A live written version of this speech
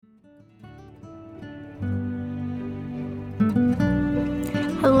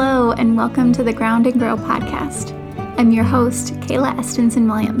Hello, and welcome to the Ground and Grow podcast. I'm your host, Kayla Estenson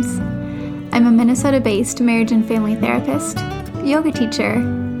Williams. I'm a Minnesota-based marriage and family therapist, yoga teacher,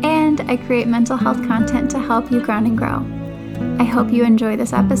 and I create mental health content to help you ground and grow. I hope you enjoy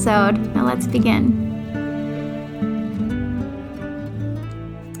this episode. Now let's begin.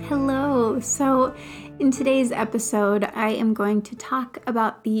 Hello. So in today's episode, I am going to talk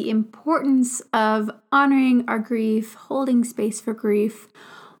about the importance of honoring our grief, holding space for grief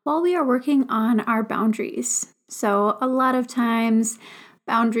while we are working on our boundaries. So a lot of times,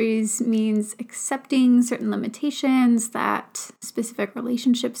 boundaries means accepting certain limitations that specific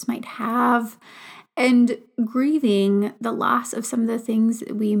relationships might have and grieving the loss of some of the things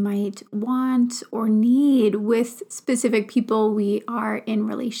that we might want or need with specific people we are in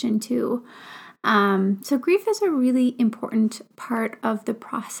relation to. So grief is a really important part of the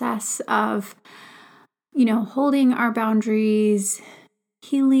process of, holding our boundaries,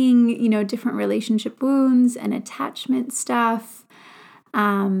 healing, different relationship wounds and attachment stuff.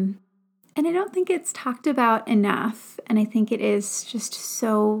 And I don't think it's talked about enough. And I think it is just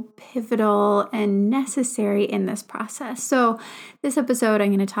so pivotal and necessary in this process. So this episode, I'm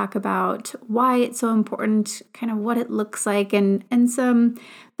going to talk about why it's so important, kind of what it looks like, and some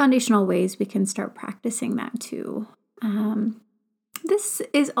foundational ways we can start practicing that too. This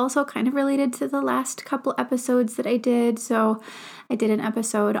is also kind of related to the last couple episodes that I did. So I did an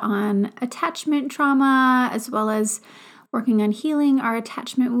episode on attachment trauma as well as working on healing our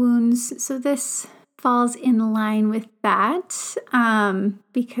attachment wounds. So this falls in line with that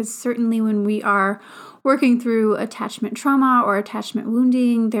because certainly when we are working through attachment trauma or attachment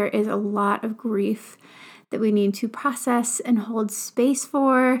wounding, there is a lot of grief that we need to process and hold space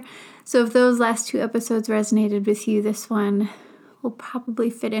for. So if those last two episodes resonated with you, this one will probably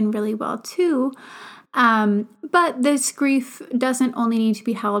fit in really well too. But this grief doesn't only need to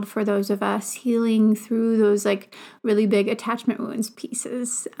be held for those of us healing through those really big attachment wounds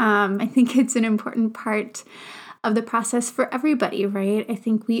pieces. I think it's an important part of the process for everybody, right? I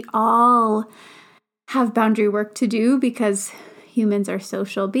think we all have boundary work to do because humans are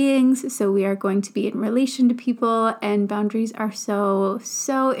social beings. So we are going to be in relation to people, and boundaries are so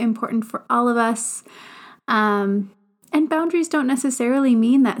important for all of us. And boundaries don't necessarily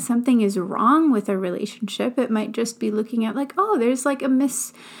mean that something is wrong with a relationship. It might just be looking at there's a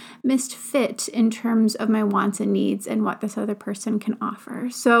missed fit in terms of my wants and needs and what this other person can offer.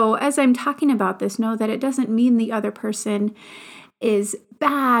 So as I'm talking about this, know that it doesn't mean the other person is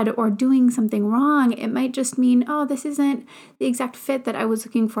bad or doing something wrong. It might just mean, this isn't the exact fit that I was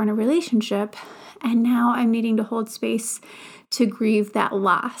looking for in a relationship. And now I'm needing to hold space to grieve that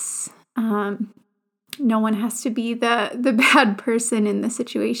loss. No one has to be the bad person in the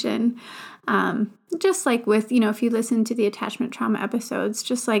situation. Just like with, if you listen to the attachment trauma episodes,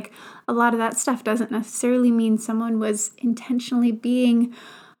 just like a lot of that stuff doesn't necessarily mean someone was intentionally being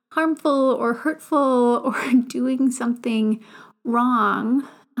harmful or hurtful or doing something wrong.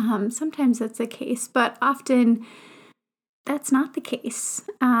 Sometimes that's the case, but often that's not the case.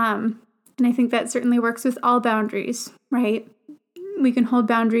 And I think that certainly works with all boundaries, right? We can hold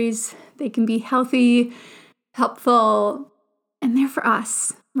boundaries. They can be healthy, helpful, and they're for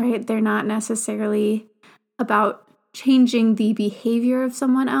us, right? They're not necessarily about changing the behavior of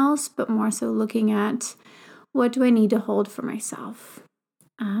someone else, but more so looking at what do I need to hold for myself,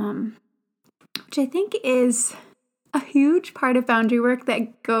 which I think is a huge part of boundary work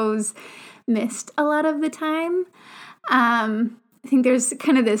that goes missed a lot of the time. I think there's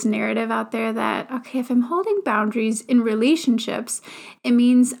kind of this narrative out there that, if I'm holding boundaries in relationships, it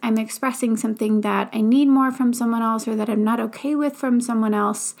means I'm expressing something that I need more from someone else or that I'm not okay with from someone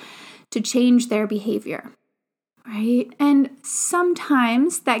else to change their behavior, right? And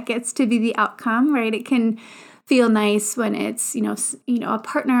sometimes that gets to be the outcome, right? It can feel nice when it's, a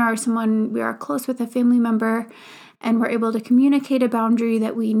partner or someone we are close with, a family member, and we're able to communicate a boundary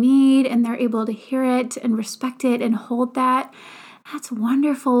that we need and they're able to hear it and respect it and hold that. That's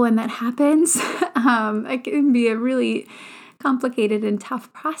wonderful when that happens. It can be a really complicated and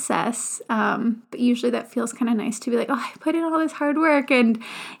tough process. But usually that feels kind of nice to be like, I put in all this hard work and,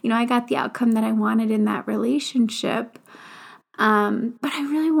 I got the outcome that I wanted in that relationship. But I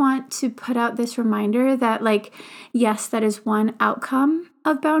really want to put out this reminder that yes, that is one outcome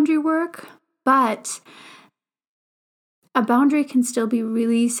of boundary work, but a boundary can still be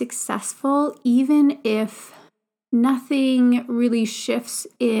really successful even if nothing really shifts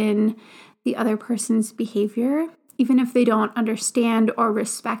in the other person's behavior. Even if they don't understand or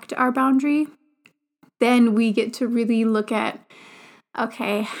respect our boundary, then we get to really look at,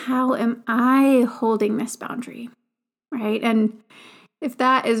 how am I holding this boundary? right? And if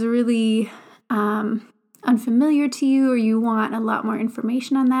that is really unfamiliar to you, or you want a lot more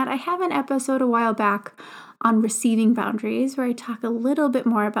information on that, I have an episode a while back on receiving boundaries where I talk a little bit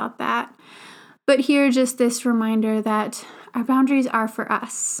more about that. But here, just this reminder that our boundaries are for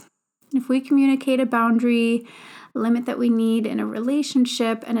us. If we communicate a boundary, a limit that we need in a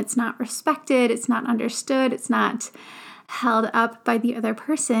relationship, and it's not respected, it's not understood, it's not held up by the other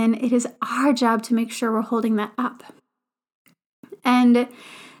person, it is our job to make sure we're holding that up. And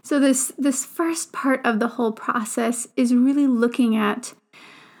so this first part of the whole process is really looking at,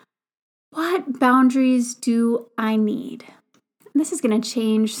 what boundaries do I need? This is going to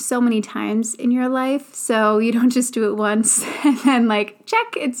change so many times in your life, so you don't just do it once and then check,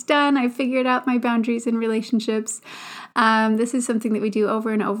 it's done, I figured out my boundaries in relationships. This is something that we do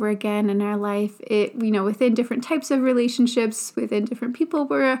over and over again in our life. Within different types of relationships, within different people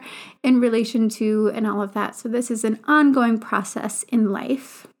we're in relation to, and all of that. So this is an ongoing process in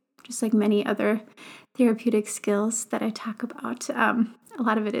life, just like many other therapeutic skills that I talk about. A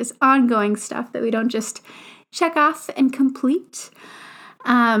lot of it is ongoing stuff that we don't just check off and complete.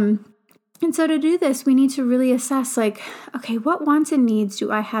 And so to do this, we need to really assess okay, what wants and needs do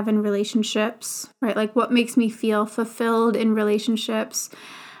I have in relationships, right? What makes me feel fulfilled in relationships,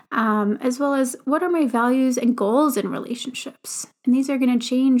 as well as what are my values and goals in relationships. And these are going to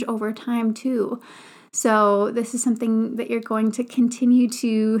change over time too. So this is something that you're going to continue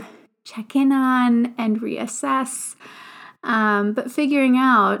to check in on and reassess, but figuring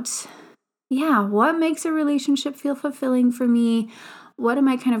out, what makes a relationship feel fulfilling for me? What am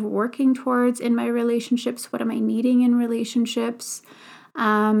I kind of working towards in my relationships? What am I needing in relationships?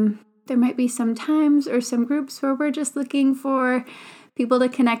 There might be some times or some groups where we're just looking for people to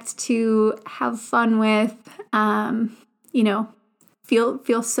connect to, have fun with,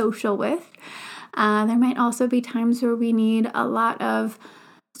 feel social with. There might also be times where we need a lot of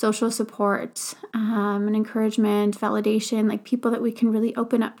social support, and encouragement, validation, people that we can really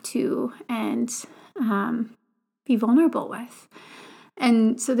open up to and be vulnerable with.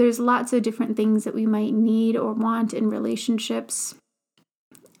 And so there's lots of different things that we might need or want in relationships.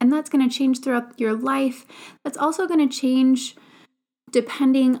 And that's going to change throughout your life. That's also going to change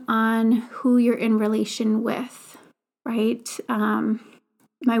depending on who you're in relation with, right?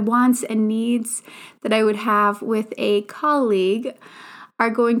 My wants and needs that I would have with a colleague are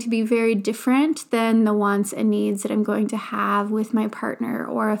going to be very different than the wants and needs that I'm going to have with my partner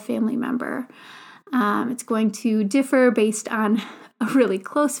or a family member. It's going to differ based on a really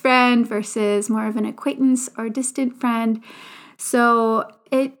close friend versus more of an acquaintance or distant friend. So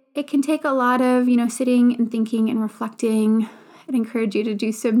it can take a lot of, sitting and thinking and reflecting. I'd encourage you to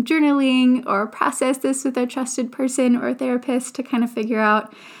do some journaling or process this with a trusted person or a therapist to kind of figure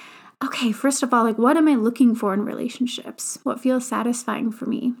out, okay, first of all, what am I looking for in relationships? What feels satisfying for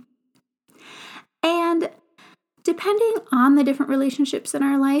me? And depending on the different relationships in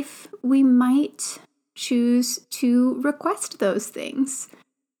our life, we might choose to request those things,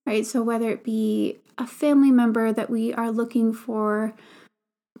 right? So whether it be a family member that we are looking for,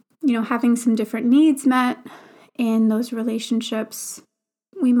 having some different needs met in those relationships,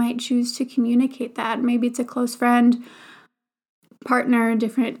 we might choose to communicate that. Maybe it's a close friend, partner,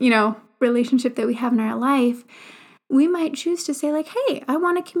 different, relationship that we have in our life. We might choose to say hey, I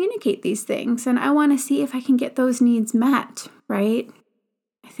want to communicate these things and I want to see if I can get those needs met, right?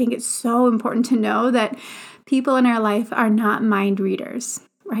 I think it's so important to know that people in our life are not mind readers,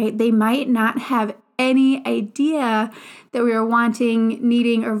 right? They might not have any idea that we are wanting,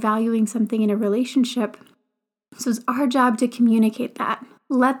 needing, or valuing something in a relationship. So it's our job to communicate that.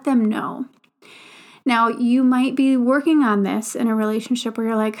 Let them know. Now, you might be working on this in a relationship where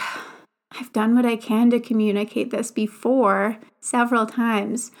you're I've done what I can to communicate this before several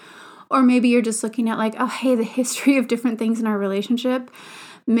times. Or maybe you're just looking at oh, hey, the history of different things in our relationship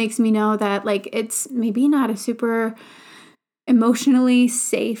makes me know that it's maybe not a super emotionally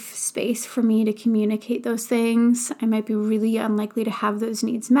safe space for me to communicate those things. I might be really unlikely to have those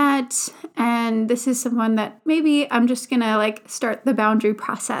needs met. And this is someone that maybe I'm just going to start the boundary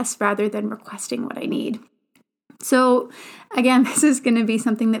process rather than requesting what I need. So again, this is going to be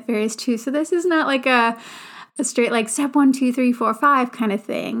something that varies too. So this is not a straight step 1, 2, 3, 4, 5 kind of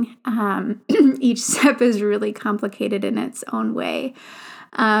thing. Each step is really complicated in its own way.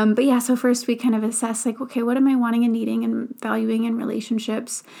 But yeah, so first we kind of assess okay, what am I wanting and needing and valuing in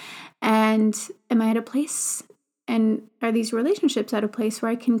relationships? And am I at a place, and are these relationships at a place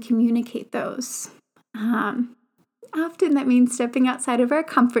where I can communicate those? Often that means stepping outside of our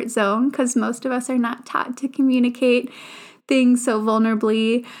comfort zone because most of us are not taught to communicate things so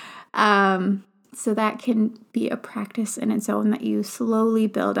vulnerably. So that can be a practice in its own that you slowly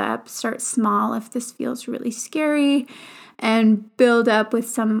build up. Start small if this feels really scary, and build up with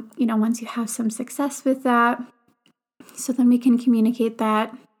some, once you have some success with that. So then we can communicate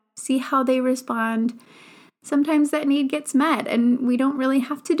that, see how they respond. Sometimes that need gets met, and we don't really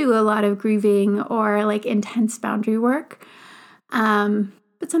have to do a lot of grieving or like intense boundary work.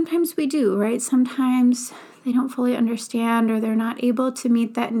 But sometimes we do, right? Sometimes they don't fully understand, or they're not able to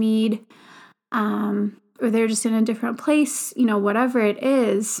meet that need, or they're just in a different place, whatever it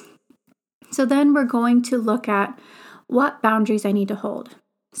is. So then we're going to look at what boundaries I need to hold.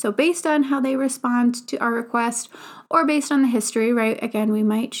 So based on how they respond to our request, or based on the history, right? Again, we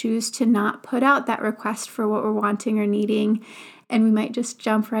might choose to not put out that request for what we're wanting or needing, and we might just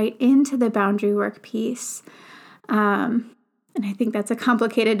jump right into the boundary work piece. And I think that's a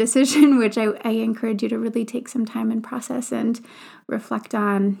complicated decision, which I encourage you to really take some time and process and reflect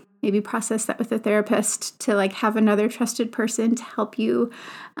on. Maybe process that with a therapist, to like have another trusted person to help you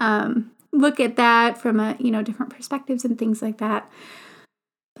look at that from different perspectives and things like that.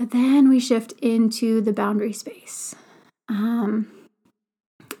 But then we shift into the boundary space. And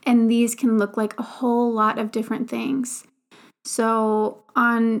these can look like a whole lot of different things. So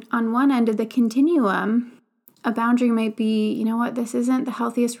on one end of the continuum, a boundary might be, this isn't the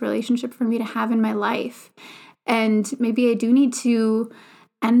healthiest relationship for me to have in my life. And maybe I do need to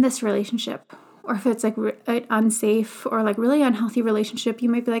end this relationship. Or if it's like an unsafe or like really unhealthy relationship, you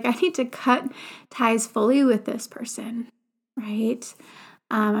might be like, I need to cut ties fully with this person, right?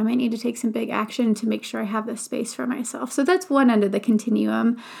 I might need to take some big action to make sure I have this space for myself. So that's one end of the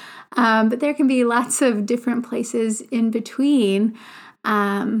continuum. But there can be lots of different places in between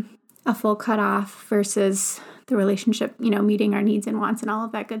a full cutoff versus the relationship, meeting our needs and wants and all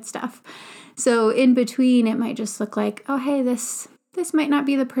of that good stuff. So in between, it might just look like, oh, hey, this might not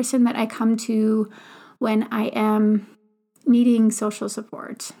be the person that I come to when I am needing social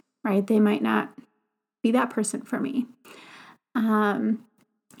support, right? They might not be that person for me.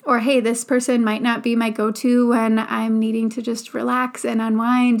 Or, hey, this person might not be my go-to when I'm needing to just relax and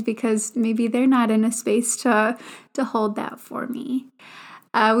unwind, because maybe they're not in a space to hold that for me.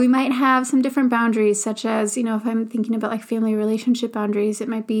 We might have some different boundaries, such as, if I'm thinking about like family relationship boundaries, it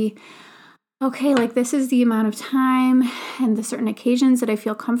might be, okay, like this is the amount of time and the certain occasions that I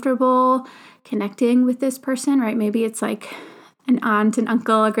feel comfortable connecting with this person, right? Maybe it's like an aunt, an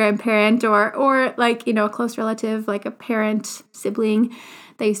uncle, a grandparent, or like, a close relative, like a parent, sibling.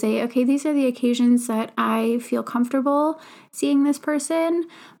 They say, okay, these are the occasions that I feel comfortable seeing this person,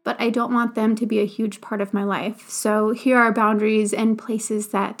 but I don't want them to be a huge part of my life. So here are boundaries and places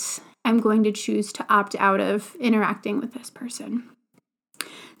that I'm going to choose to opt out of interacting with this person.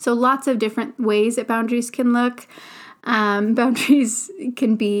 So lots of different ways that boundaries can look. Boundaries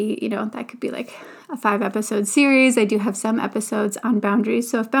can be, that could be like a 5-episode series. I do have some episodes on boundaries.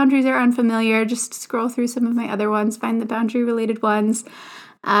 So if boundaries are unfamiliar, just scroll through some of my other ones, find the boundary related ones.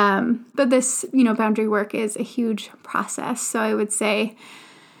 But this, boundary work is a huge process. So I would say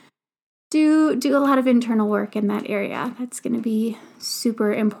do a lot of internal work in that area. That's going to be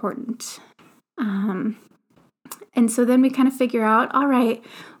super important. And so then we kind of figure out, all right,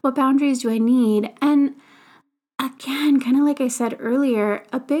 what boundaries do I need? And again, kind of like I said earlier,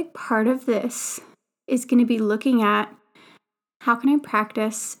 a big part of this is going to be looking at how can I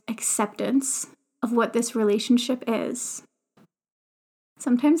practice acceptance of what this relationship is.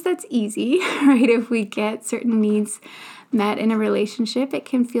 Sometimes that's easy, right? If we get certain needs met in a relationship, it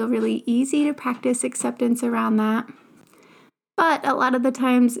can feel really easy to practice acceptance around that. But a lot of the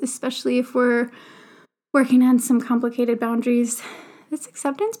times, especially if we're working on some complicated boundaries, this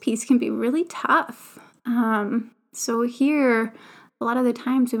acceptance piece can be really tough. So here, a lot of the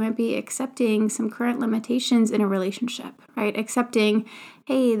times we might be accepting some current limitations in a relationship, right? Accepting,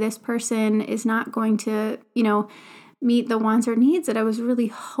 hey, this person is not going to, meet the wants or needs that I was really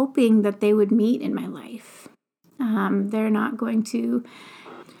hoping that they would meet in my life. They're not going to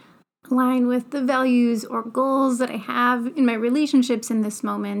align with the values or goals that I have in my relationships in this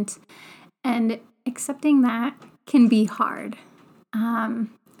moment. And accepting that can be hard. And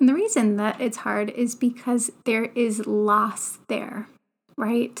the reason that it's hard is because there is loss there,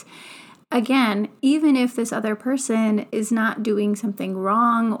 right? Again, even if this other person is not doing something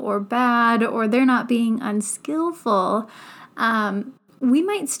wrong or bad, or they're not being unskillful, we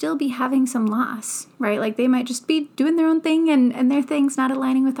might still be having some loss, right? Like they might just be doing their own thing and their thing's not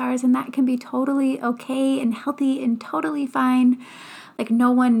aligning with ours, and that can be totally okay and healthy and totally fine. Like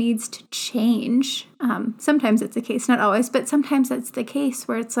no one needs to change. Sometimes it's the case, not always, but sometimes that's the case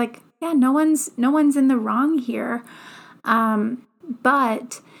where it's like, yeah, no one's in the wrong here.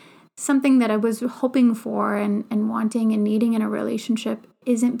 But something that I was hoping for and wanting and needing in a relationship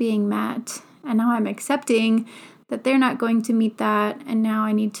isn't being met. And now I'm accepting that they're not going to meet that. And now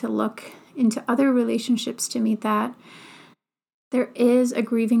I need to look into other relationships to meet that. There is a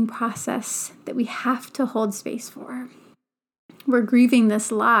grieving process that we have to hold space for. We're grieving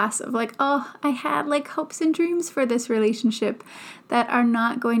this loss of like, oh, I had like hopes and dreams for this relationship that are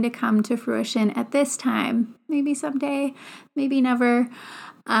not going to come to fruition at this time. Maybe someday, maybe never.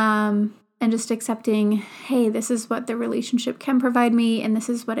 And just accepting, hey, this is what the relationship can provide me and this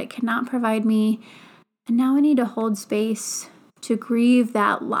is what it cannot provide me. And now I need to hold space to grieve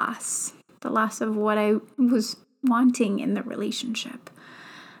that loss, the loss of what I was wanting in the relationship.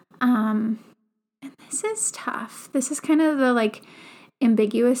 And this is tough. This is kind of the like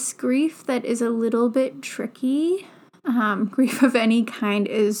ambiguous grief that is a little bit tricky. Grief of any kind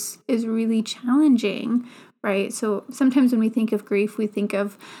is really challenging, right? So sometimes when we think of grief, we think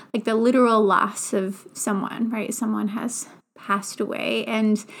of like the literal loss of someone, right? Someone has passed away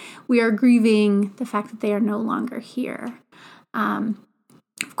and we are grieving the fact that they are no longer here.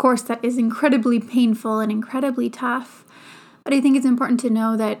 Of course, that is incredibly painful and incredibly tough, but I think it's important to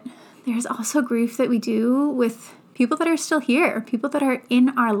know that there's also grief that we do with people that are still here, people that are in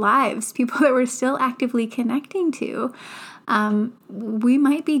our lives, people that we're still actively connecting to. We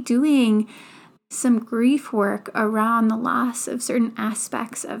might be doing some grief work around the loss of certain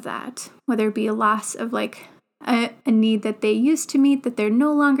aspects of that, whether it be a loss of like a need that they used to meet that they're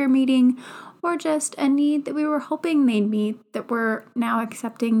no longer meeting, or just a need that we were hoping they'd meet that we're now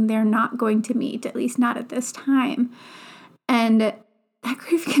accepting they're not going to meet, at least not at this time. And that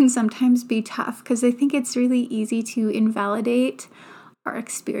grief can sometimes be tough because I think it's really easy to invalidate our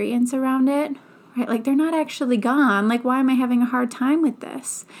experience around it, right? Like they're not actually gone. Like, why am I having a hard time with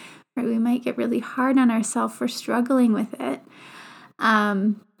this? Right? We might get really hard on ourselves for struggling with it.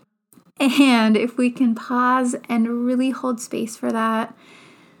 And if we can pause and really hold space for that,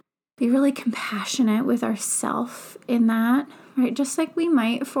 be really compassionate with ourselves in that, right? Just like we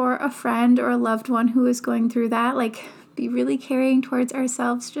might for a friend or a loved one who is going through that, like be really caring towards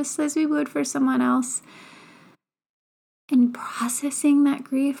ourselves just as we would for someone else. And processing that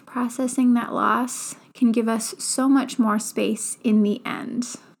grief, processing that loss can give us so much more space in the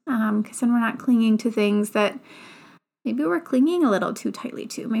end. Because then we're not clinging to things that maybe we're clinging a little too tightly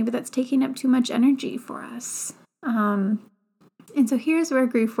to. Maybe that's taking up too much energy for us. And so here's where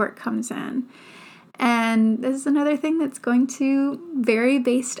grief work comes in. And this is another thing that's going to vary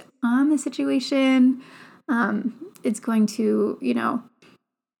based on the situation. It's going to,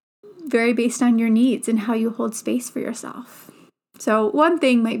 vary based on your needs and how you hold space for yourself. So one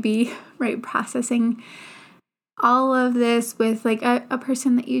thing might be, right, processing all of this with like a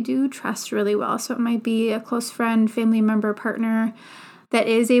person that you do trust really well. So it might be a close friend, family member, partner that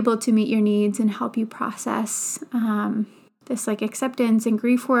is able to meet your needs and help you process this like acceptance and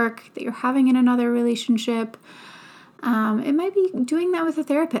grief work that you're having in another relationship. It might be doing that with a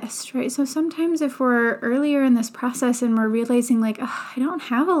therapist, right? So sometimes if we're earlier in this process and we're realizing like, I don't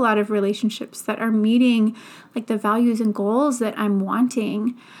have a lot of relationships that are meeting like the values and goals that I'm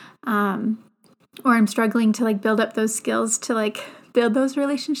wanting, or I'm struggling to like build up those skills to like build those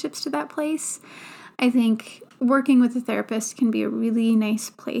relationships to that place, I think working with a therapist can be a really nice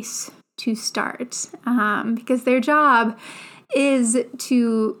place to start, because their job is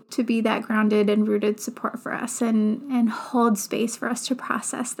to be that grounded and rooted support for us and hold space for us to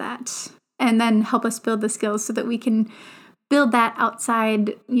process that and then help us build the skills so that we can build that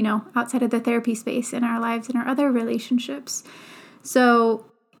outside of the therapy space in our lives and our other relationships. So,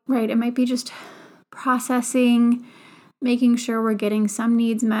 right, it might be just processing, making sure we're getting some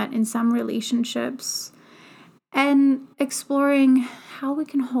needs met in some relationships, and exploring how we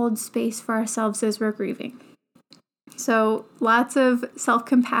can hold space for ourselves as we're grieving. So lots of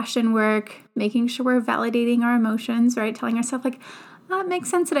self-compassion work, making sure we're validating our emotions, right? Telling ourselves like, it makes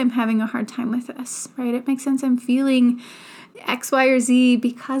sense that I'm having a hard time with this, right? It makes sense I'm feeling X, Y, or Z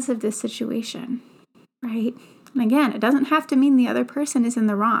because of this situation, right? And again, it doesn't have to mean the other person is in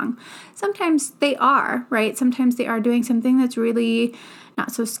the wrong. Sometimes they are, right? Sometimes they are doing something that's really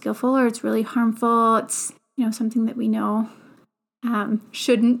not so skillful or it's really harmful. It's, something that we know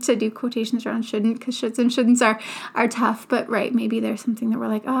shouldn't, to do quotations around shouldn't, because shoulds and shouldn'ts are tough. But right, maybe there's something that we're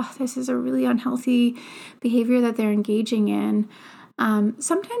like, this is a really unhealthy behavior that they're engaging in.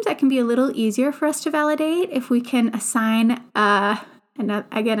 Sometimes that can be a little easier for us to validate if we can assign and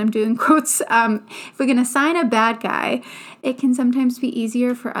again, I'm doing quotes, if we can assign a bad guy, it can sometimes be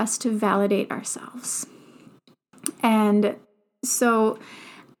easier for us to validate ourselves. And so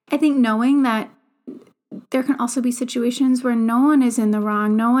I think knowing that there can also be situations where no one is in the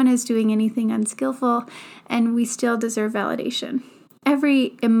wrong, no one is doing anything unskillful, and we still deserve validation.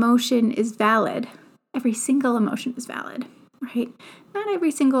 Every emotion is valid. Every single emotion is valid, right? Not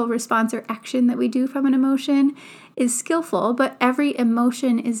every single response or action that we do from an emotion is skillful, but every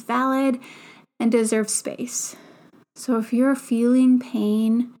emotion is valid and deserves space. So if you're feeling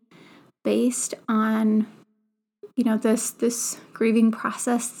pain based on, this grieving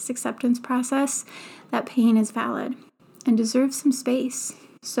process, this acceptance process, that pain is valid and deserves some space.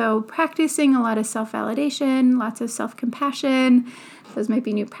 So practicing a lot of self-validation, lots of self-compassion, those might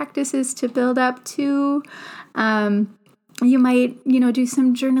be new practices to build up to. You might, do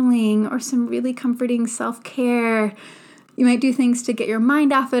some journaling or some really comforting self-care. You might do things to get your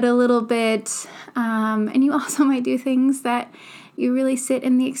mind off it a little bit. And you also might do things that you really sit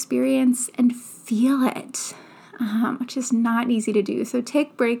in the experience and feel it, which is not easy to do. So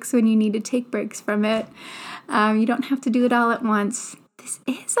take breaks when you need to take breaks from it. You don't have to do it all at once. This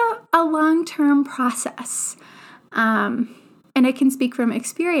is a long-term process. And I can speak from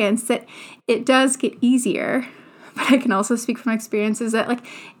experience that it does get easier, but I can also speak from experiences that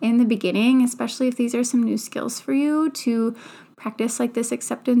in the beginning, especially if these are some new skills for you to practice this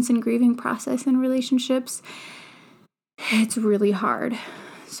acceptance and grieving process in relationships, it's really hard.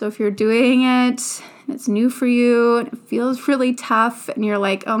 So if you're doing it and it's new for you and it feels really tough and you're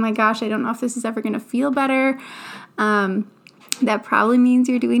like, oh my gosh, I don't know if this is ever going to feel better, that probably means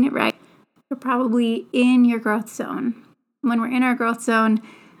you're doing it right. You're probably in your growth zone. When we're in our growth zone,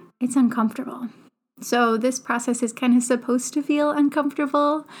 it's uncomfortable. So this process is kind of supposed to feel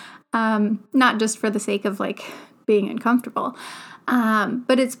uncomfortable, not just for the sake of being uncomfortable,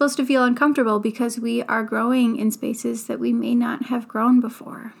 but it's supposed to feel uncomfortable because we are growing in spaces that we may not have grown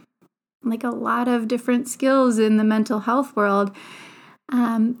before. A lot of different skills in the mental health world,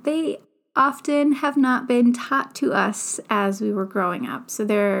 they often have not been taught to us as we were growing up. So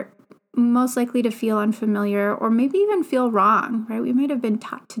they're most likely to feel unfamiliar or maybe even feel wrong, right? We might have been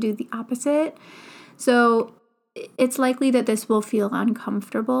taught to do the opposite. So it's likely that this will feel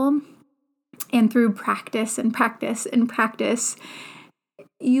uncomfortable. And through practice and practice and practice,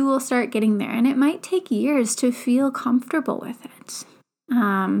 you will start getting there. And it might take years to feel comfortable with it.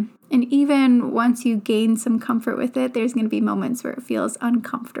 And even once you gain some comfort with it, there's going to be moments where it feels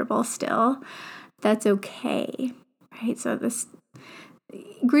uncomfortable still. That's okay, right? So this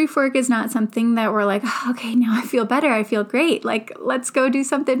grief work is not something that we're like, oh, okay, now I feel better. I feel great. Let's go do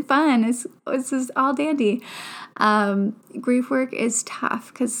something fun. This is all dandy. Grief work is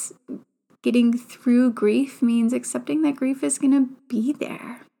tough because getting through grief means accepting that grief is going to be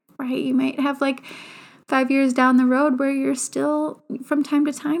there, right? You might have 5 years down the road where you're still, from time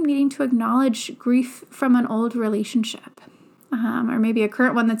to time, needing to acknowledge grief from an old relationship. Or maybe a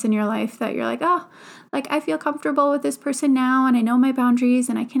current one that's in your life that you're I feel comfortable with this person now and I know my boundaries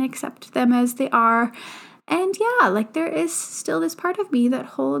and I can accept them as they are. And yeah, there is still this part of me that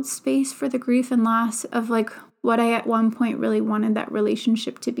holds space for the grief and loss of what I at one point really wanted that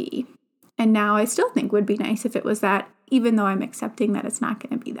relationship to be. And now I still think would be nice if it was that, even though I'm accepting that it's not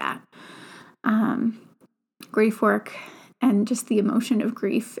going to be that. Grief work and just the emotion of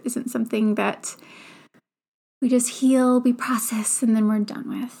grief isn't something that we just heal, we process, and then we're done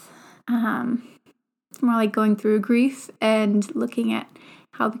with. It's more like going through grief and looking at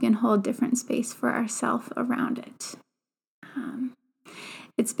how we can hold different space for ourselves around it.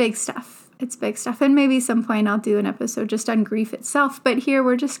 It's big stuff. It's big stuff. And maybe some point I'll do an episode just on grief itself. But here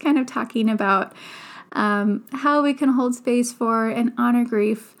we're just kind of talking about how we can hold space for and honor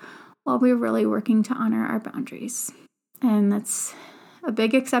grief while we're really working to honor our boundaries. And that's a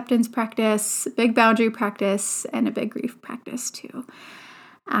big acceptance practice, a big boundary practice, and a big grief practice too.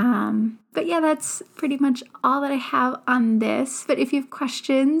 But yeah, that's pretty much all that I have on this. But if you have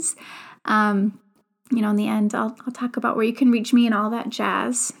questions, in the end, I'll talk about where you can reach me and all that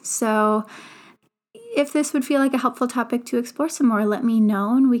jazz. So if this would feel like a helpful topic to explore some more, let me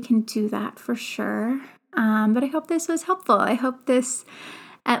know and we can do that for sure. But I hope this was helpful. I hope this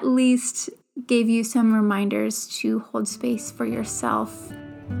at least gave you some reminders to hold space for yourself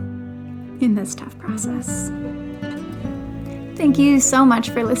in this tough process. Thank you so much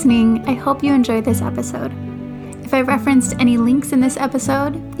for listening. I hope you enjoyed this episode. If I referenced any links in this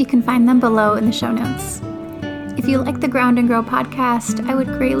episode, you can find them below in the show notes. If you like the Ground and Grow podcast, I would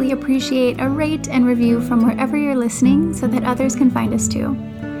greatly appreciate a rate and review from wherever you're listening so that others can find us too.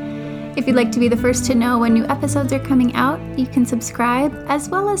 If you'd like to be the first to know when new episodes are coming out, you can subscribe as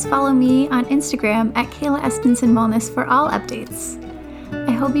well as follow me on Instagram at Kayla Estenson Wellness for all updates.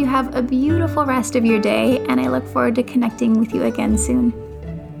 I hope you have a beautiful rest of your day, and I look forward to connecting with you again soon.